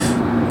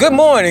Good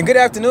morning, good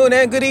afternoon,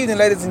 and good evening,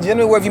 ladies and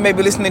gentlemen, wherever you may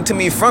be listening to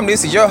me from.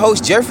 This is your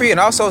host, Jeffrey, and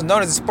also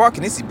known as SparxXx,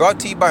 and this is brought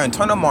to you by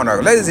Internal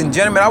Monarch. Ladies and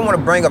gentlemen, I want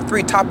to bring up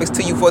 3 topics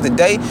to you for the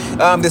day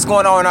that's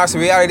going on in our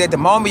reality. At the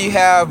moment, you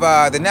have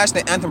the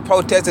national anthem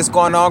protest that's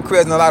going on,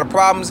 creating a lot of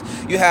problems.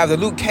 You have the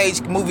Luke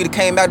Cage movie that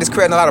came out that's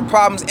creating a lot of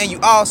problems, and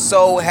you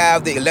also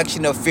have the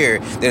election of fear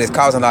that is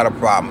causing a lot of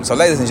problems. So,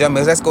 ladies and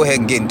gentlemen, let's go ahead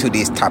and get into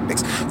these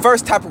topics.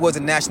 First topic was the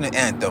national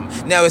anthem.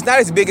 Now, it's not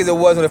as big as it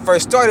was when it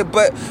first started,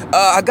 but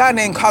a guy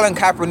named Colin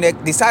Kaepernick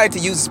decided to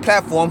use his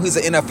platform, who's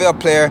an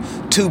NFL player,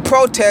 to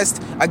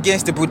protest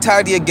against the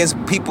brutality against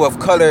people of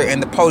color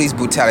and the police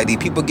brutality.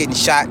 People getting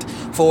shot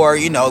for,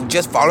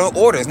 just following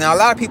orders. Now, a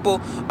lot of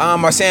people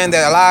are saying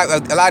that a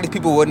lot of these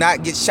people would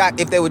not get shot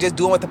if they were just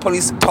doing what the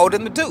police told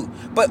them to do.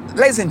 But,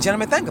 ladies and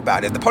gentlemen, think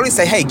about it. If the police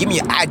say, hey, give me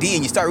your ID,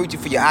 and you start reaching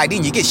for your ID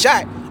and you get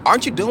shot,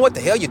 aren't you doing what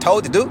the hell you're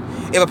told to do?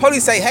 If a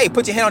police say, hey,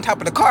 put your hand on top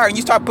of the car, and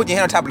you start putting your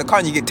hand on top of the car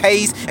and you get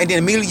tased, and then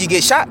immediately you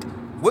get shot,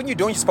 what you're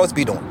doing, you're supposed to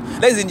be doing.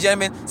 Ladies and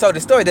gentlemen, so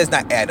the story does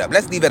not add up.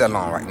 Let's leave it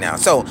alone right now.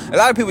 So a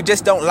lot of people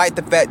just don't like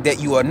the fact that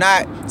you are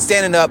not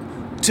standing up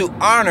to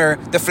honor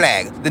the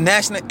flag, the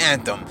national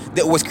anthem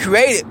that was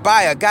created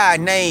by a guy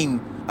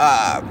named,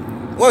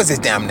 what was his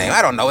damn name?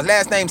 I don't know. His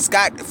last name,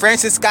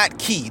 Francis Scott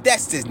Key.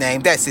 That's his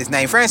name.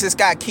 Francis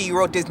Scott Key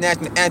wrote this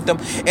national anthem,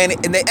 and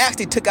they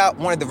actually took out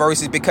one of the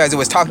verses because it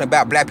was talking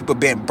about black people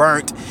being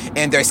burnt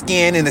and their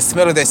skin and the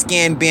smell of their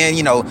skin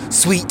being,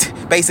 sweet,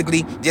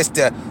 basically. Just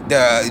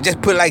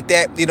put it like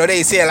that. They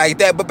didn't say it like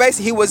that, but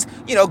basically he was,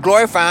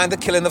 glorifying the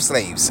killing of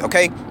slaves,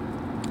 okay,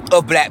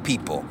 of black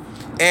people.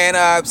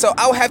 And so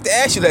I would have to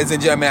ask you, ladies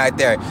and gentlemen out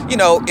there,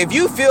 if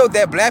you feel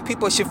that black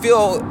people should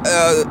feel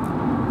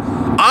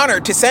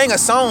honored to sing a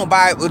song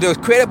that was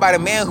created by the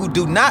man who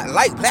do not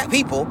like black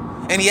people,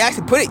 and he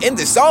actually put it in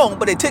the song,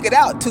 but they took it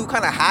out to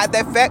kind of hide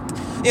that fact.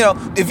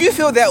 If you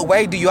feel that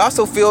way, do you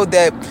also feel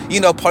that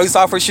police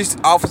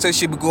officers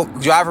should be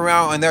driving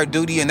around on their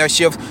duty and their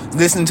shift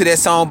listening to that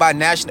song by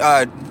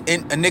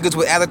niggas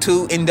with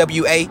attitude,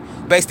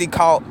 NWA, basically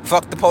called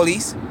 "Fuck the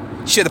Police"?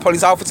 Should the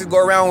police officers go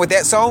around with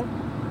that song?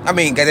 I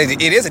mean,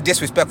 it is a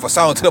disrespectful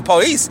song to the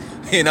police,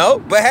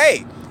 but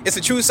hey, it's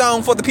a true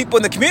song for the people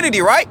in the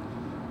community, right?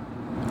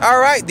 All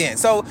right, then.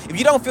 So if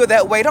you don't feel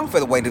that way, don't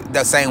feel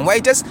the same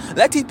way. Just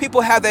let these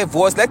people have their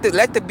voice. Let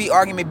the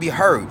argument be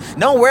heard.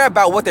 Don't worry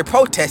about what they're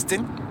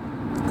protesting.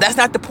 That's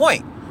not the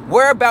point.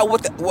 Worry about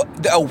what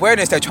the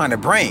awareness they're trying to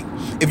bring.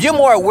 If you're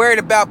more worried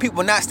about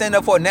people not standing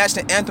up for a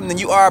national anthem than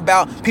you are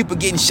about people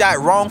getting shot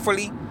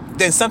wrongfully,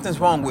 then something's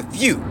wrong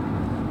with you,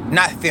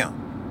 not them.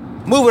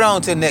 Moving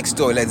on to the next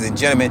story, ladies and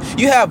gentlemen.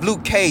 You have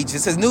Luke Cage.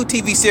 It's a new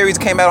TV series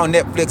came out on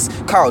Netflix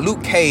called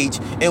Luke Cage,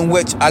 in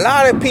which a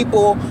lot of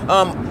people,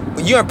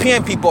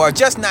 European people, are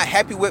just not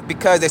happy with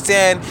because they're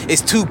saying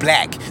it's too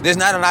black. There's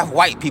not enough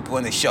white people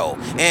in the show,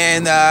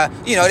 and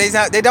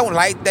they don't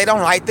like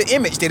the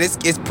image that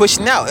it's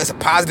pushing out. It's a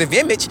positive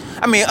image.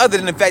 I mean, other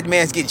than the fact the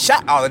man's getting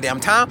shot all the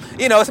damn time,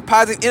 it's a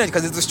positive image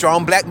because it's a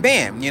strong black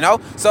band.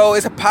 So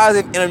it's a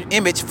positive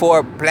image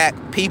for black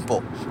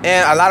people.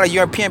 And a lot of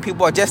European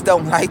people just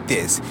don't like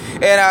this.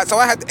 And so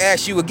I have to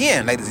ask you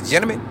again, ladies and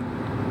gentlemen,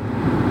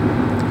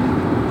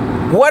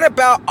 what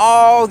about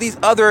all these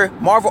other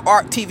Marvel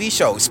art TV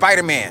shows?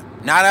 Spider-Man.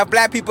 Not enough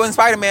black people in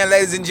Spider-Man,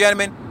 ladies and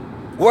gentlemen.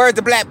 Where are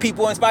the black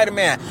people in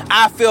Spider-Man?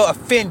 I feel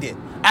offended.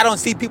 I don't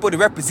see people to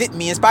represent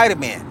me in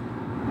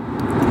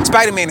Spider-Man.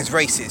 Spider-Man is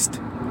racist.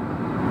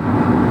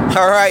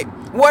 All right.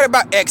 What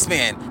about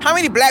X-Men? How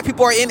many black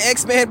people are in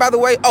X-Men, by the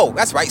way? Oh,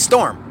 that's right,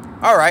 Storm.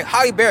 All right,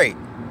 Halle Berry.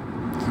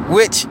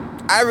 Which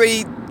I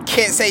really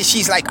can't say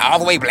she's like all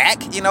the way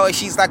black,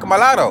 she's like a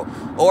mulatto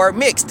or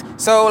mixed.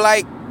 So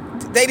like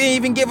they didn't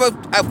even give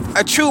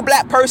a true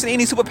black person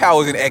any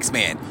superpowers in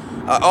X-Men.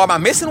 Or am I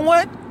missing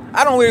one?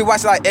 I don't really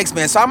watch a lot of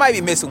X-Men, so I might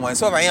be missing one.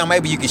 So if I am,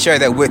 maybe you can share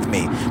that with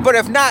me. But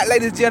if not,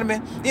 ladies and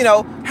gentlemen,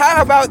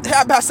 how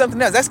about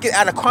something else? Let's get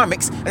out of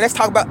comics and let's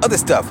talk about other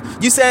stuff.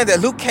 You saying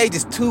that Luke Cage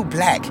is too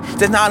black.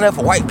 There's not enough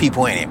white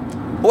people in it.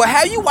 Well,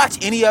 have you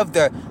watched any of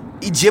the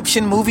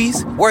Egyptian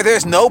movies where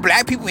there's no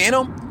black people in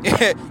them?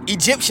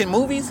 Egyptian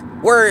movies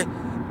where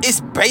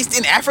it's based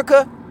in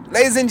Africa,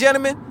 ladies and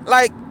gentlemen.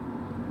 Like,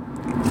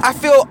 I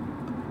feel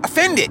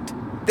offended.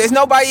 There's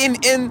nobody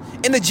in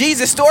the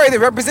Jesus story that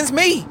represents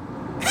me.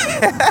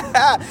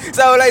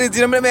 So, ladies and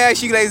gentlemen, let me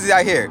ask you ladies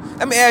out here.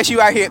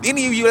 If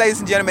any of you ladies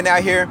and gentlemen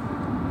out here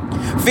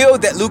feel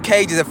that Luke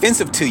Cage is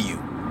offensive to you,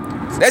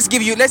 let's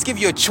give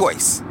you a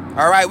choice.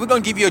 All right, we're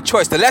gonna give you a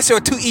choice. The lesser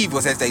of two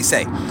evils, as they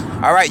say.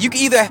 All right, you can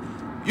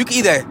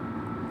either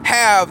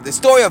have the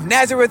story of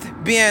Nazareth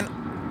being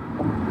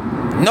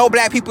no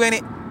black people in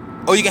it,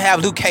 or you can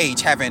have Luke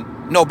Cage having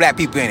no black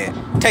people in it.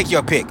 Take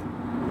your pick.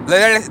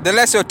 The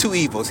lesser of two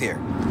evils here.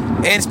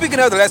 And speaking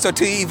of the lesser of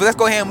two evils, let's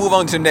go ahead and move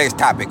on to the next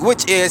topic,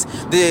 which is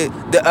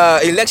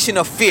the election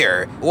of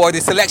fear, or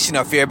the selection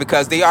of fear,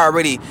 because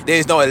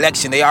there's no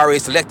election. They already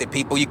selected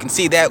people. You can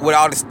see that with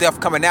all the stuff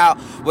coming out,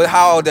 with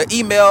how the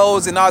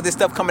emails and all this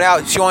stuff coming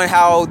out, showing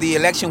how the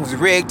election was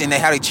rigged and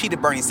how they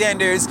cheated Bernie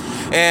Sanders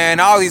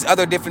and all these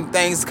other different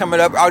things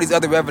coming up, all these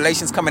other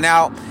revelations coming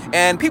out.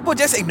 And people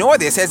just ignore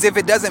this as if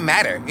it doesn't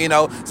matter,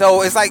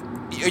 So it's like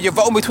you're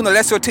voting between the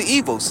lesser of two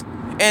evils.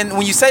 And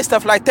when you say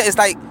stuff like that, it's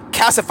like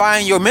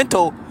calcifying your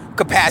mental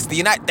capacity.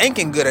 You're not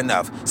thinking good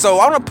enough. So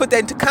I want to put that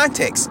into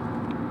context.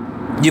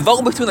 You're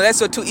voting between the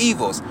lesser of two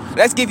evils.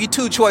 Let's give you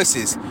two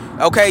choices.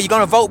 Okay, you're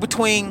going to vote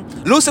between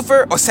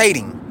Lucifer or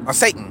Satan.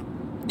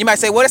 You might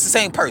say, well, that's the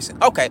same person.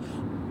 Okay,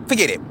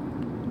 forget it.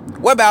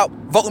 What about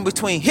voting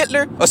between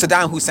Hitler or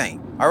Saddam Hussein?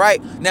 All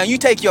right, now you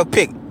take your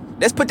pick.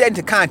 Let's put that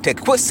into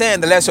context. Quit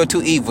saying the lesser of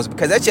two evils,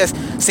 because that's just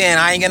saying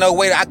I ain't got no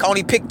way. I can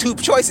only pick two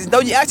choices.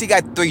 No, you actually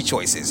got three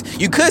choices.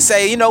 You could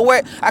say, you know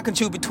what? I can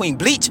choose between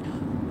bleach,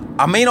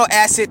 amino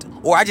acid,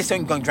 or I just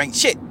ain't gonna drink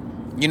shit.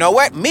 You know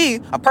what?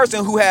 Me, a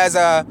person who has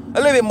a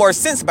little bit more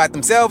sense about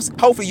themselves,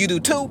 hopefully you do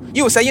too,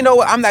 you would say, you know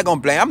what? I'm not gonna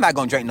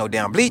drink no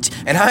damn bleach,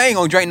 and I ain't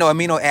gonna drink no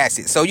amino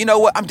acid. So you know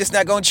what? I'm just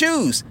not gonna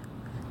choose.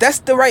 That's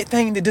the right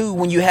thing to do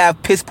when you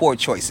have piss poor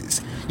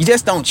choices. You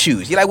just don't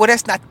choose. You're like, well,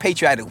 that's not the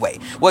patriotic way.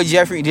 Well,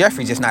 Jeffrey's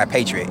just not a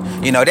patriot.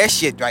 That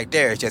shit right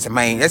there is just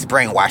that's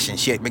brainwashing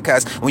shit.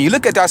 Because when you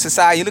look at our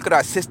society, you look at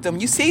our system,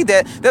 you see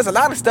that there's a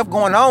lot of stuff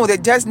going on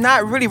that does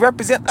not really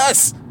represent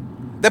us.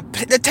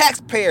 The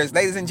taxpayers,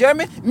 ladies and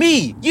gentlemen,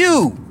 me,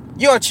 you,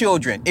 your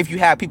children. If you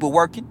have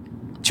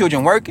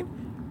children working,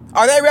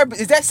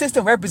 is that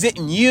system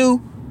representing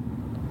you?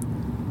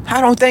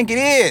 I don't think it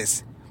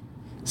is.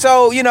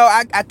 So,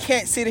 I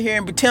can't sit here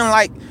and pretend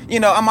like,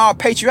 I'm all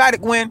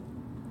patriotic when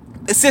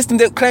the system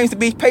that claims to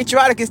be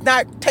patriotic is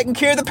not taking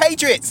care of the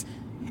patriots.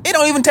 It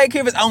don't even take care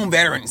of its own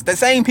veterans. The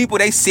same people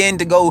they send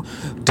to go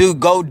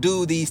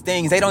do these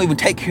things, they don't even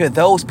take care of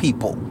those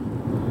people.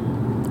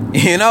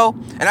 And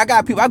I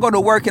got people, I go to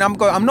work and I'm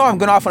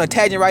going off on a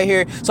tangent right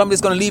here, so I'm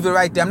just going to leave it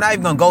right there. I'm not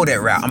even going to go that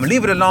route. I'm going to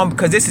leave it alone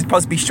because this is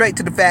supposed to be straight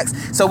to the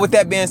facts. So with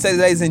that being said,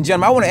 ladies and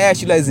gentlemen, I want to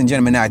ask you, ladies and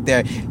gentlemen out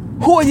there,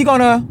 who are you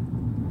going to...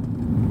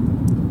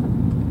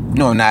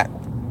 No, I'm not.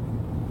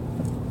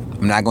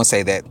 I'm not going to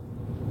say that.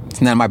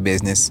 It's none of my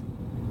business.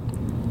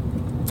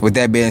 With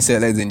that being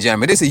said, ladies and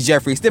gentlemen, this is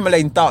Jeffrey,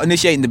 stimulating thought,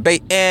 initiating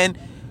debate, and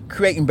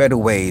creating better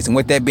ways. And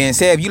with that being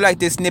said, if you like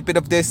this snippet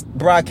of this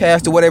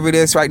broadcast or whatever it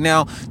is right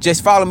now,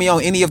 just follow me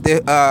on any of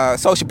the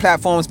social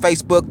platforms,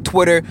 Facebook,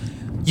 Twitter,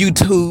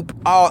 YouTube,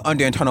 all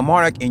under Internal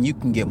Monarch, and you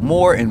can get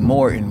more and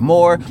more and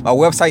more. My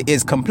website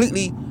is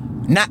completely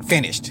not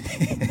finished,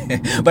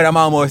 but I'm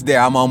almost there.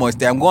 I'm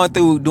going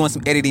through doing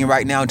some editing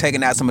right now and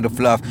taking out some of the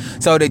fluff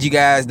so that you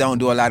guys don't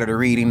do a lot of the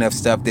reading of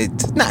stuff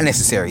that's not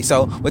necessary.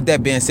 So with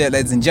that being said,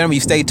 ladies and gentlemen,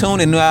 you stay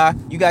tuned, and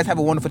you guys have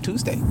a wonderful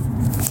Tuesday.